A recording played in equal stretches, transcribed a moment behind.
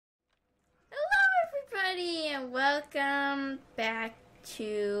and welcome back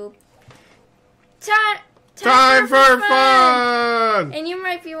to Time for fun! And you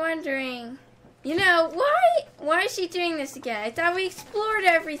might be wondering, why is she doing this again? I thought we explored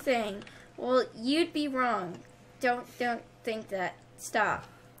everything. Well, you'd be wrong. Don't think that. Stop.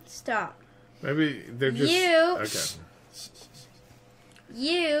 Maybe they're just...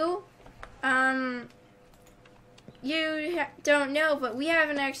 You don't know, but we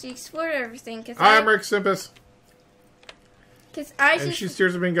haven't actually explored everything. I'm RexTempus. And she's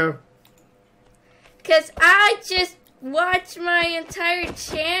TirzahMingo. Because I just watched my entire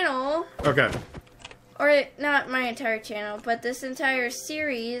channel. Okay. Or not my entire channel, but this entire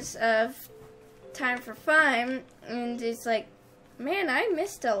series of Time for Fun. And it's like, man, I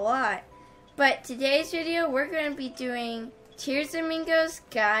missed a lot. But today's video, we're going to be doing TirzahMingo's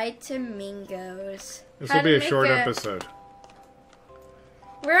Guide to Mingos. This will be a short episode.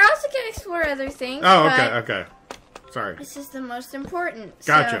 We're also going to explore other things. Oh, okay. Sorry. This is the most important.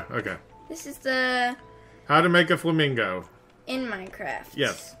 Gotcha, So, okay. this is the... How to make a flamingo. In Minecraft.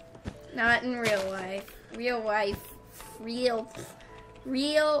 Yes. Not in real life. Real life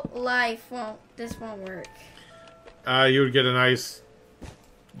this won't work. You would get a nice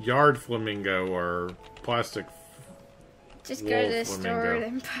yard flamingo or plastic Just go to the store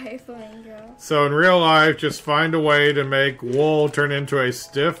and buy a flamingo. So in real life, just find a way to make wool turn into a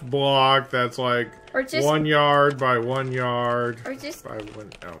stiff block that's like 1 yard by 1 yard. Or just by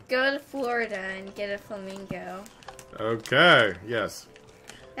one, oh. Go to Florida and get a flamingo. Okay, yes.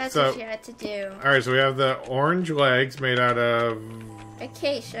 That's what you had to do. Alright, so we have the orange legs made out of...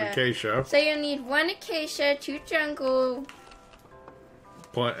 Acacia. So you'll need 1 acacia, 2 jungle...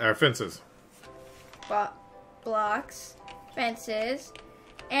 fences. Blocks. Fences.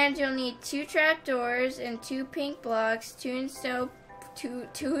 And you'll need 2 trapdoors and 2 pink blocks, 2 stone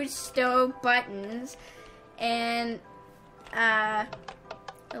buttons, and a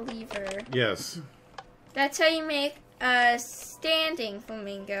lever. Yes. That's how you make a standing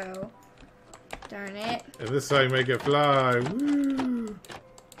flamingo. Darn it. And this is how you make it fly. Woo!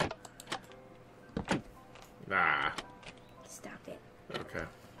 Nah. Stop it. Okay.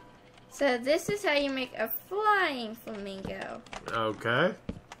 So this is how you make a flying flamingo. Okay.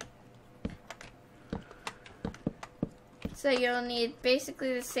 So you'll need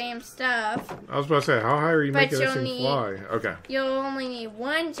basically the same stuff. I was about to say, how high are you making this thing fly? Okay. You'll only need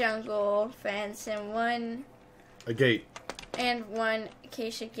 1 jungle fence and a gate. And 1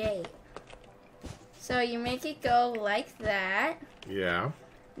 acacia gate. So you make it go like that. Yeah.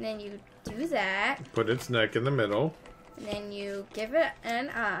 And then you do that. Put its neck in the middle. And then you give it an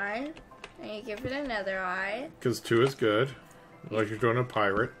eye. And you give it another eye. Because 2 is good. Like you're doing a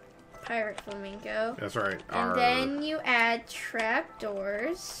pirate. Pirate flamingo. That's right. And then you add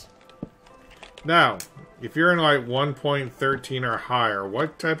trapdoors. Now, if you're in like 1.13 or higher,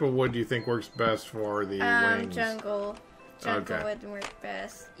 what type of wood do you think works best for the wings? Jungle. Jungle would work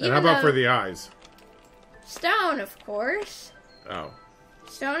best. And how about for the eyes? Stone, of course. Oh.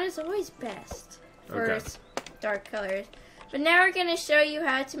 Stone is always best for its dark colors. But now we're going to show you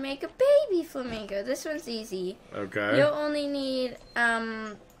how to make a baby flamingo. This one's easy. Okay. You'll only need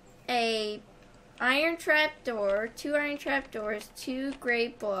a iron trapdoor, 2 iron trapdoors, 2 gray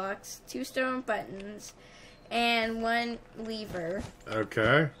blocks, 2 stone buttons, and 1 lever.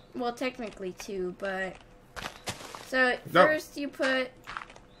 Okay. Well, technically 2, but... So first you put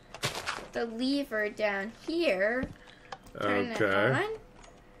the lever down here. Turn it on.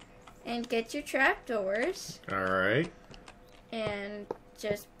 And get your trapdoors. Alright. And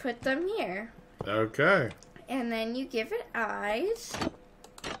just put them here. Okay. And then you give it eyes.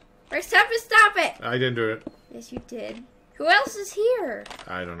 RexTempus, stop it! I didn't do it. Yes, you did. Who else is here?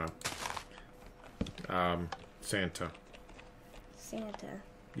 I don't know. Santa. Santa.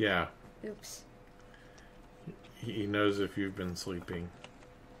 Yeah. Oops. He knows if you've been sleeping.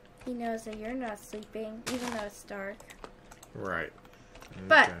 He knows that you're not sleeping, even though it's dark. Right. Okay.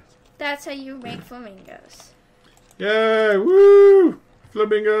 But that's how you make flamingos. Yay! Woo!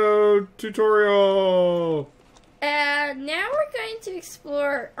 Flamingo tutorial! Now we're going to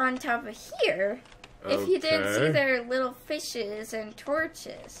explore on top of here. If you didn't see, there are little fishes and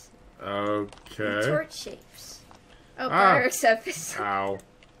torches. Okay. And torch shapes. Oh, RexTempus. Ow.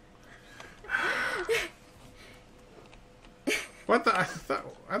 What the? I thought,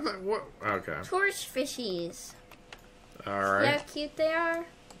 what? Okay. Torch fishies. Alright. See how cute they are?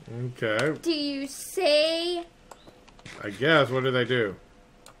 Okay. Do you say? I guess. What do they do?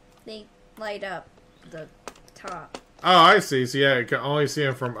 They light up the top. Oh, I see. So yeah, you can only see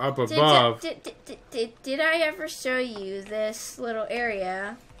them from up above. Did I ever show you this little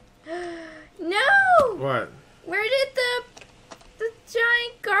area? No! What? Where did the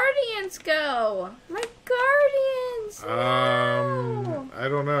giant guardians go? My guardians! No! I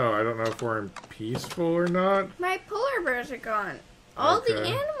don't know. I don't know if we're in peaceful or not. My polar bears are gone. All the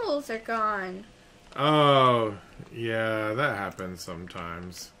animals are gone. Oh, yeah, that happens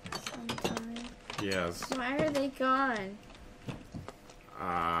sometimes. Sometimes. Yes. Why are they gone?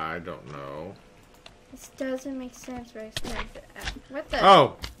 I don't know. This doesn't make sense, right? What the?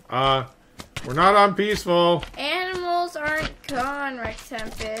 Oh, we're not on peaceful. Animals aren't gone,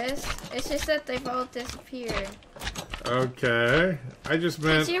 RexTempus. It's just that they've all disappeared. Okay. I just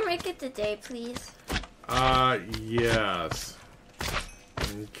meant... Could you make it today, please? Yes.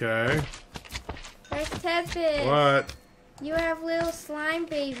 Okay. RexTempus. What? You have little slime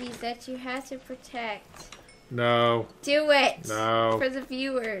babies that you have to protect. No. Do it. No. For the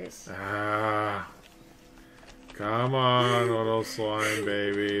viewers. Come on, little slime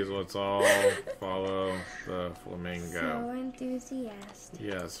babies. Let's all follow the flamingo. So enthusiastic.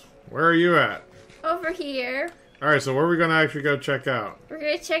 Yes. Where are you at? Over here. Alright, so where are we going to actually go check out? We're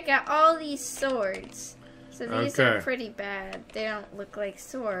going to check out all these swords. So these are pretty bad. They don't look like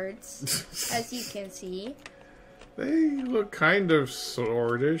swords, as you can see. They look kind of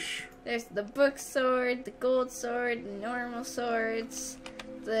swordish. There's the book sword, the gold sword, the normal swords,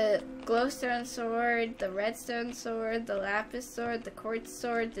 the glowstone sword, the redstone sword, the lapis sword, the quartz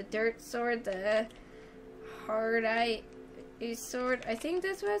sword, the dirt sword, the hard ice sword. I think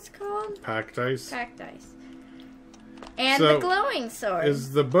that's what it's called. Packed ice. Packed ice. And the glowing sword.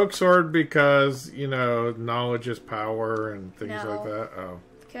 Is the book sword because, you know, knowledge is power and things like that? Oh.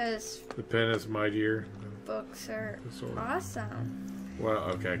 Because the pen is mightier. Books are awesome. Well,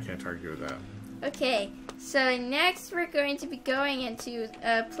 okay, I can't argue with that. Okay, so next we're going to be going into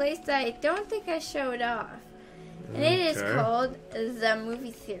a place that I don't think I showed off. And it is called the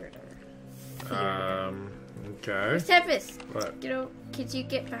movie theater. Okay. RexTempus, what? Could you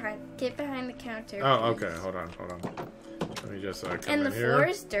get behind the counter? Oh, please? okay. Hold on. Let me just come and in the here. floor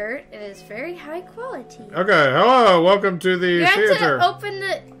is dirt. It is very high quality. Okay. Hello. Welcome to the theater. You have to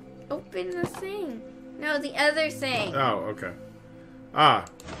open the thing. No, the other thing. Oh, okay. Hello.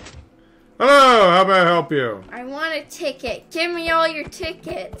 How may I help you? I want a ticket. Give me all your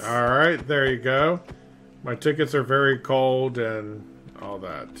tickets. All right. There you go. My tickets are very cold and all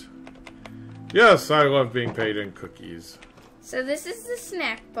that. Yes, I love being paid in cookies. So this is the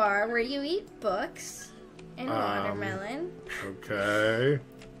snack bar where you eat books and watermelon. Okay.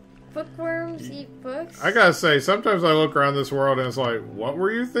 Bookworms eat books. I gotta say, sometimes I look around this world and it's like, what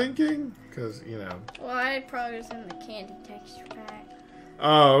were you thinking? Because, you know. Well, I probably was in the candy texture pack.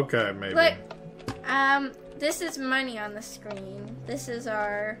 Oh, okay, maybe. Look, this is money on the screen. This is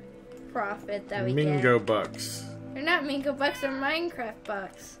our profit that we get. Mingo bucks. They're not Mingo bucks, they're Minecraft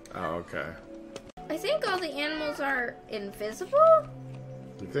bucks. Oh, okay. I think all the animals are invisible?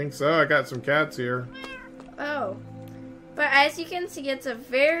 You think so? I got some cats here. Oh. But as you can see, it's a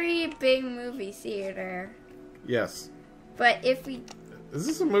very big movie theater. Yes. But if we... Is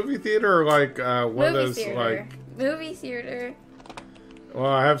this a movie theater or like one of those like... Movie theater. Well,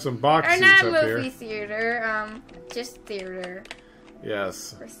 I have some box seats up here. Or not movie theater, just theater.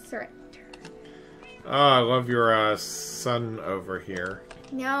 Yes. Or theater. Oh, I love your son over here.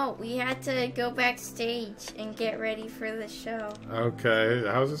 No, we had to go backstage and get ready for the show. Okay,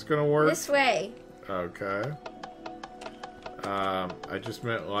 how's this gonna work? This way. Okay. I just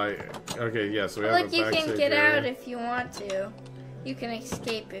meant like... Okay, yes, we have a backstage you can get area. out if you want to. You can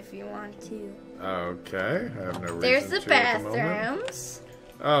escape if you want to. Okay, I have no reason There's the to bathrooms.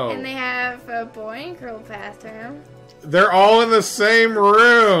 Oh. And they have a boy and girl bathroom. They're all in the same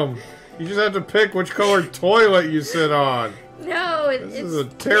room. You just have to pick which colored toilet you sit on. No, this is a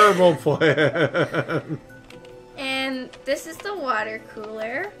terrible plan. And this is the water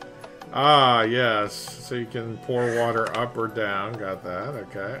cooler. Ah, yes. So you can pour water up or down. Got that.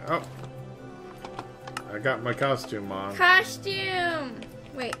 Okay. Oh. I got my costume on. Costume!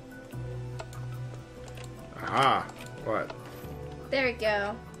 Wait. Aha. What? There we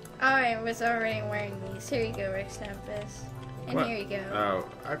go. Oh, I was already wearing these. Here you go, RexTempus. And what? Here you go. Oh.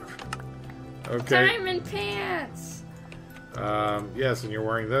 Okay. Diamond pants! Yes, and you're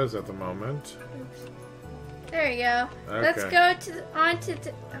wearing those at the moment. Oops. There you go. Okay. Let's go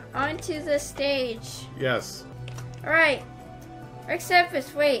onto the stage. Yes. Alright.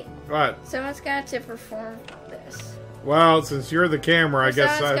 RexTempus, wait. What? Someone's got to perform this. Well, since you're the camera, I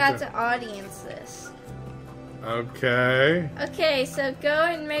guess someone's got to audience this. Okay. Okay, so go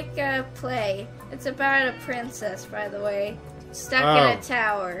and make a play. It's about a princess, by the way, stuck in a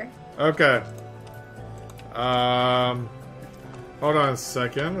tower. Okay. Hold on a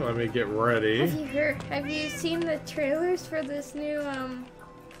second. Let me get ready. Have you seen the trailers for this new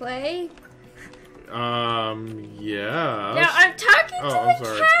play? Yeah. No, I'm talking to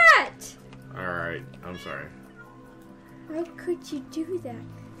the cat. All right. I'm sorry. Why could you do that?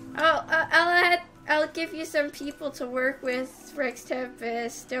 Oh, I'll give you some people to work with,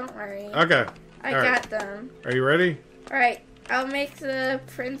 RexTempus. Don't worry. Okay. I got them. Are you ready? All right. I'll make the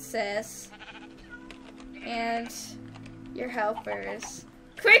princess and your helpers.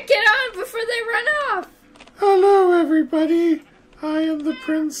 Quick, get on before they run off. Hello, everybody. I am the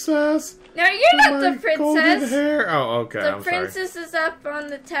princess. No, you're not the princess. Golden hair. Oh, okay. The princess is up on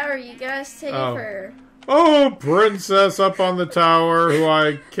the tower. You gotta save her. Oh, princess up on the tower who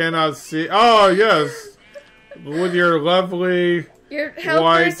I cannot see. Oh, yes. With your lovely your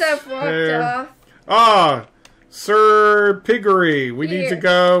helpers have walked off. Ah, Sir Piggery. We need to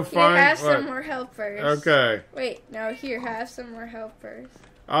go find... Here, have some more helpers. Okay. Wait, no, here, have some more helpers.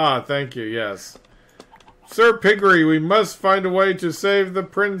 Ah, thank you, yes. Sir Piggery, we must find a way to save the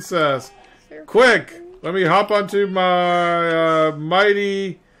princess. Quick, let me hop onto my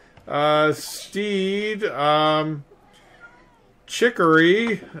mighty steed,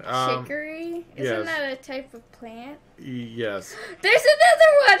 Chicory. Chicory? Isn't that a type of plant? Yes. There's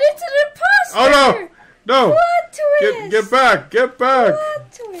another one! It's an imposter! Oh, no! No! Plot twist! Get back! Get back!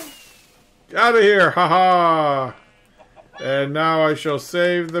 Plot twist! Out of here! Haha! And now I shall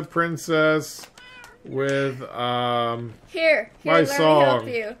save the princess with Here, my let song. me help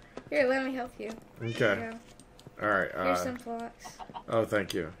you. Here, let me help you. Okay. All right. Here's some blocks. Oh,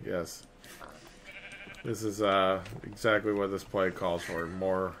 thank you. Yes. This is exactly what this play calls for.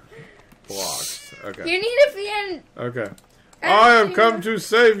 More blocks. Okay. You need to be in. Okay. I have come to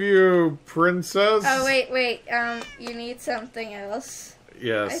save you, princess. Oh wait. You need something else.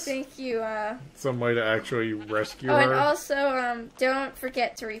 Yes. I think you some way to actually rescue her. her. And also don't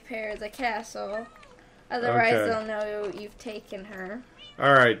forget to repair the castle. Otherwise they'll know you've taken her.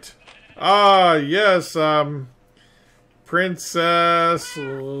 All right. Ah, yes. Princess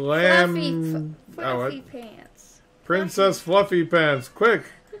Lamb. Fluffy Pants. Princess Fluffy Pants. Quick.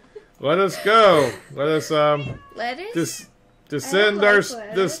 Let us go. Let us descend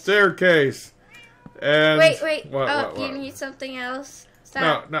the staircase. And wait. What? You need something else?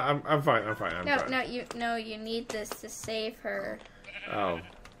 Stop. No, I'm fine. I'm fine. You need this to save her. Oh.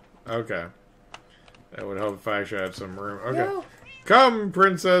 Okay. That would help if I actually had some room. Okay. No. Come,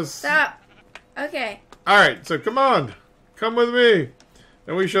 princess. Stop. Okay. Alright, so come on. Come with me.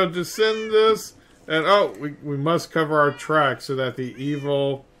 And we shall descend this. And we must cover our tracks so that the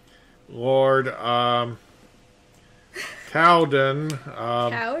evil Lord Cowden Cowden?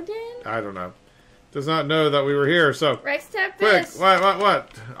 I don't know. Does not know that we were here, so RexTempus. Quick,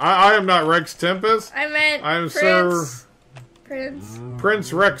 what? I am not RexTempus. I meant I am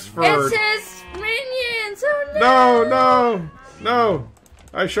Prince Rexford. It's his minions. Oh No.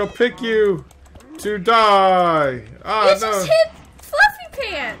 I shall pick you to die. You just hit Fluffy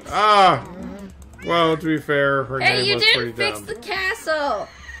Pants. Well, to be fair, her name was pretty dumb. Hey, you didn't fix the castle.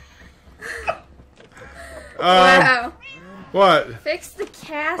 Wow. What? Fix the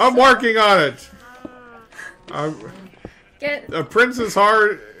castle. I'm working on it. A prince's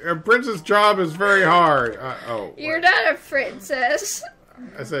job is very hard. You're not a princess.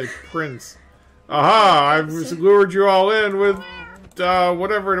 I say prince. Aha! I've lured you all in with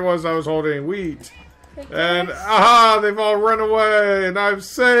whatever it was I was holding, wheat. And aha! They've all run away, and I've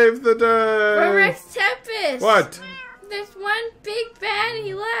saved the day. But RexTempus. What? There's one big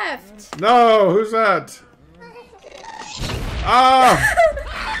baddie left. No, who's that?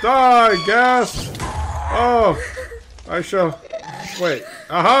 Die, gas! Oh, I shall... Wait.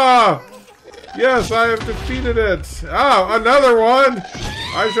 Aha! Yes, I have defeated it. Another one!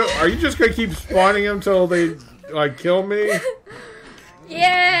 Are you just gonna keep spawning them until they, kill me? Yay! Is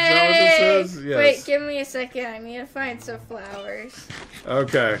that what this is? Yes. Wait, give me a second. I need to find some flowers.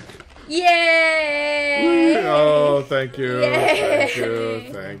 Okay. Yay! Oh, thank you. Yay!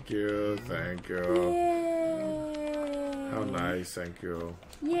 Thank you. Yay! How nice, thank you.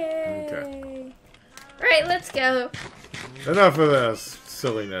 Yay! Okay. Right, let's go. Enough of this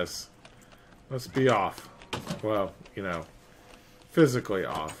silliness. Let's be off. Well, physically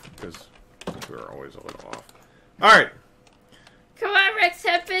off, because we're always a little off. Alright. Come on,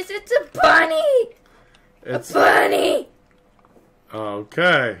 RexTempus, it's a bunny! A bunny!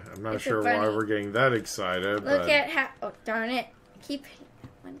 Okay. I'm not sure why we're getting that excited. Look at how... Oh, darn it. Keep hitting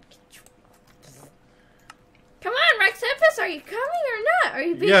that one. Come on, RexTempus, are you coming or not? Are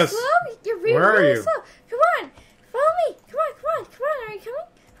you being slow? You're being really slow. Come on. Follow me. Come on. Are you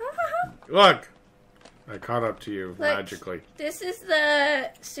coming? Look. I caught up to you Look, magically. This is the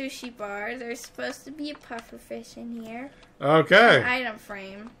sushi bar. There's supposed to be a pufferfish in here. Okay. An item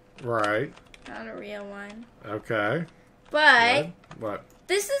frame. Right. Not a real one. Okay. But What?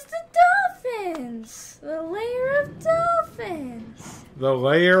 this is the dolphins. The layer of dolphins. The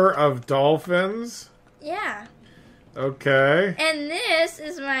layer of dolphins? Yeah. Okay. And this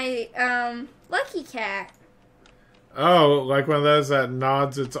is my lucky cat. Oh, like one of those that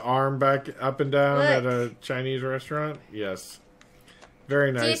nods its arm back up and down at Look. a Chinese restaurant? Yes.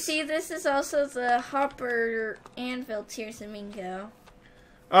 Very nice. Do you see this is also the Hopper Anvil TirzahMingo?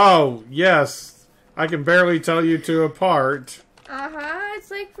 Oh, yes. I can barely tell you two apart.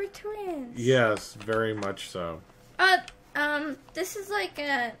 It's like we're twins. Yes, very much so. This is like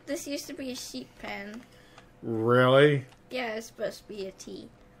this used to be a sheep pen. Really? Yeah, it's supposed to be a T.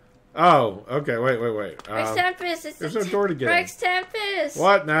 Oh, okay. Wait. RexTempus, it's there's no door to get in. RexTempus!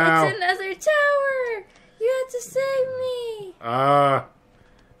 What now? It's another tower! You have to save me!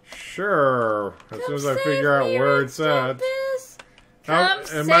 Sure. As Come soon as I save figure out me, where it's at. RexTempus! How- Come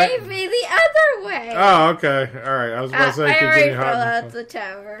am save I- me the other way! Oh, okay. All right. I was about to say, I already continue fell hiding. out the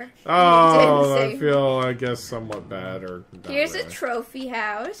tower. Oh, You didn't I save feel, I guess, somewhat bad. Or not Here's really. a trophy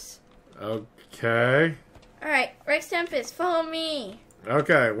house. Okay. Alright, RexTempus, follow me.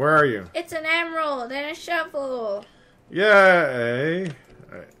 Okay, where are you? It's an emerald and a shovel. Yay.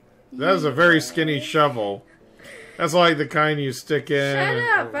 That was a very skinny shovel. That's like the kind you stick in.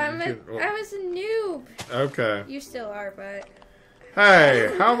 Shut up! I I was a noob. Okay. You still are, but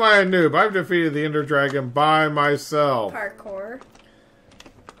Hey, how am I a noob? I've defeated the Ender Dragon by myself. parkour.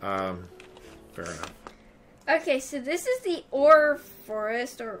 Fair enough. Okay, so this is the ore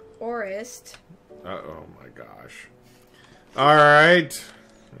forest or orist. Oh my gosh. Alright.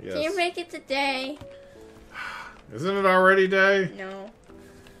 Yes. Can you make it today? Isn't it already day? No.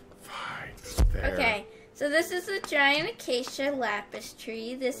 Fine. There. Okay, so this is the giant acacia lapis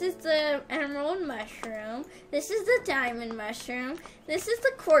tree. This is the emerald mushroom. This is the diamond mushroom. This is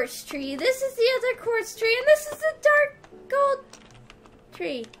the quartz tree. This is the other quartz tree. And this is the dark gold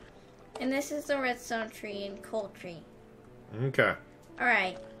tree. And this is the redstone tree and coal tree. Okay.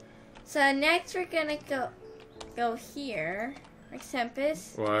 Alright. So next we're gonna go here.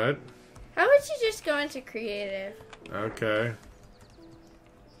 RexTempus. What? How about you just go into creative? Okay.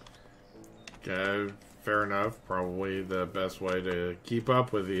 Okay, fair enough. Probably the best way to keep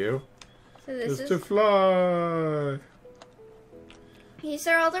up with you So this is to fly. These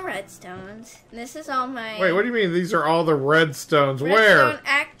are all the redstones. This is all my Wait, what do you mean these are all the redstones? redstone Where?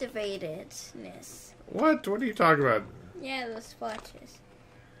 activatedness. What? What are you talking about? Yeah, those splotches.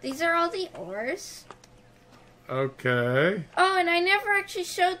 These are all the ores. Okay. Oh, and I never actually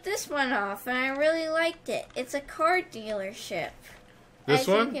showed this one off, and I really liked it. It's a car dealership. This As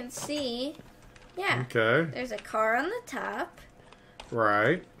one? you can see, yeah. Okay. There's a car on the top,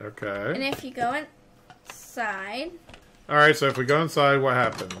 Right. and Okay. if you go inside, Alright, so if we go inside, what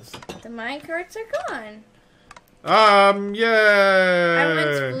happens? the minecarts are gone. Yay! I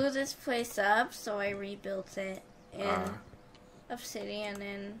once blew this place up, so I rebuilt it in obsidian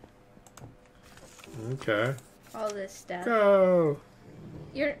and Okay. all this stuff. Go!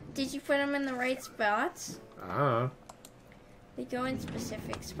 Did you put them in the right spots? They go in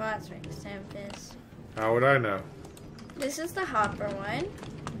specific spots, RexTempus. How would I know? This is the hopper one.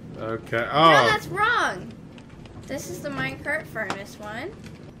 Okay. No, Oh! that's wrong. This is the minecart furnace one.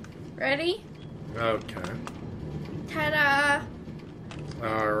 Ready? Okay. Ta-da!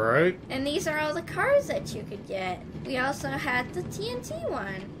 Alright. And these are all the cars that you could get. We also had the TNT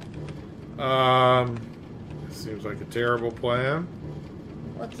one. Seems like a terrible plan.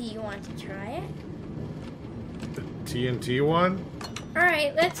 Well, do you want to try it? The TNT one?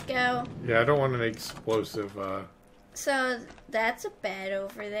 Alright, let's go. Yeah, I don't want an explosive, So, that's a bed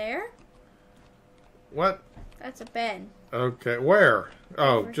over there. What? That's a bed. Okay, where?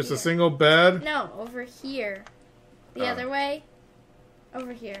 Oh, Over just here. a single bed? No, over here. The Oh. other way.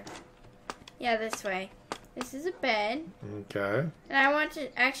 Over here. Yeah, this way. This is a bed. Okay. And I want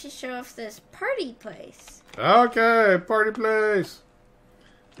to actually show off this party place. Okay, party place.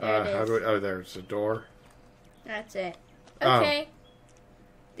 There it How is. do we, oh, there's the door. That's it. Oh. Okay.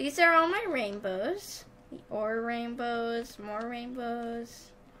 These are all my rainbows. The ore rainbows, more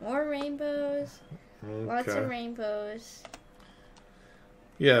rainbows, more rainbows, lots of Okay. rainbows.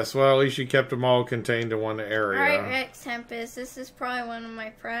 Yes, well, at least you kept them all contained in one area. Alright, RexTempus, this is probably one of my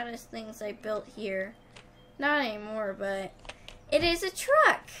proudest things I built here. Not anymore, but it is a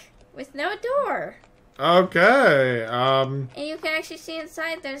truck with no door. Okay, And you can actually see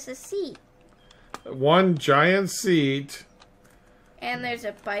inside there's a seat. one giant seat. And there's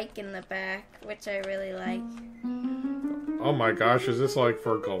a bike in the back, which I really like. Oh my gosh, is this like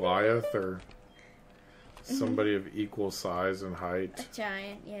for Goliath or somebody of equal size and height? A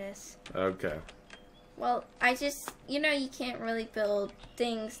giant, yes. Okay. Well, you know, you can't really build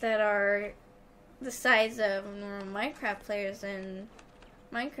things that are the size of normal Minecraft players in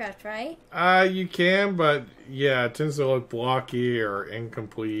Minecraft, right? You can, but yeah, it tends to look blocky or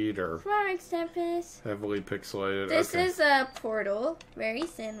incomplete or Come on, RexTempus. heavily pixelated. This Okay. is a portal, very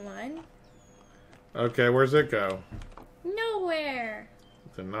thin one. Okay, where's it go? Nowhere.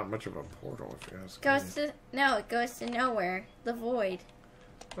 Then not much of a portal, if you ask me. It goes to nowhere. The void.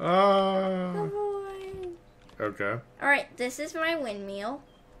 The Oh. void. Okay. Alright, this is my windmill,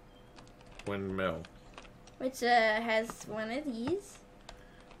 Windmill. which has one of these.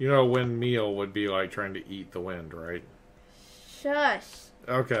 You know, a windmill would be like trying to eat the wind, right? Shush.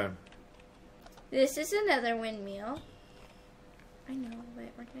 Okay. This is another windmill. I know, but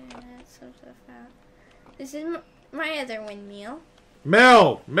we're gonna add some stuff out. This is my other windmill.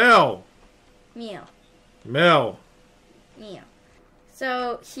 Mill! Meal. Mill!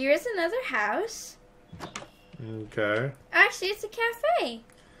 So here's another house. Okay. Actually, it's a cafe.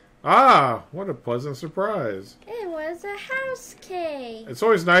 Ah, what a pleasant surprise. It was a house cake. It's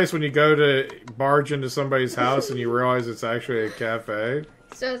always nice when you go to barge into somebody's house and you realize it's actually a cafe.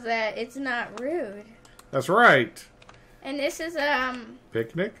 So that it's not rude. That's right. And this is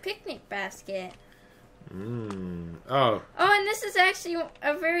Picnic? picnic basket. Oh. Oh, and this is actually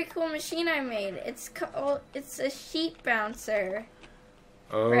a very cool machine I made. It's a sheet bouncer.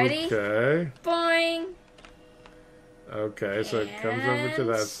 Okay. Ready? Boing. Okay, so it comes over to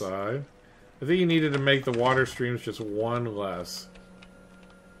that side. I think you needed to make the water streams just one less.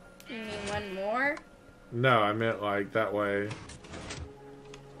 You mean one more? No, I meant like that way.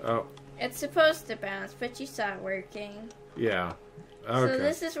 Oh. It's supposed to bounce, but you saw it working. Yeah. Okay. So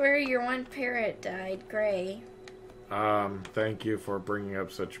this is where your one parrot died, Gray. Thank you for bringing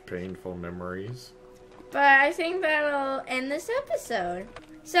up such painful memories. But I think that'll end this episode.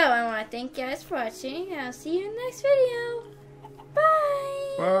 So I want to thank you guys for watching. I'll see you in the next video.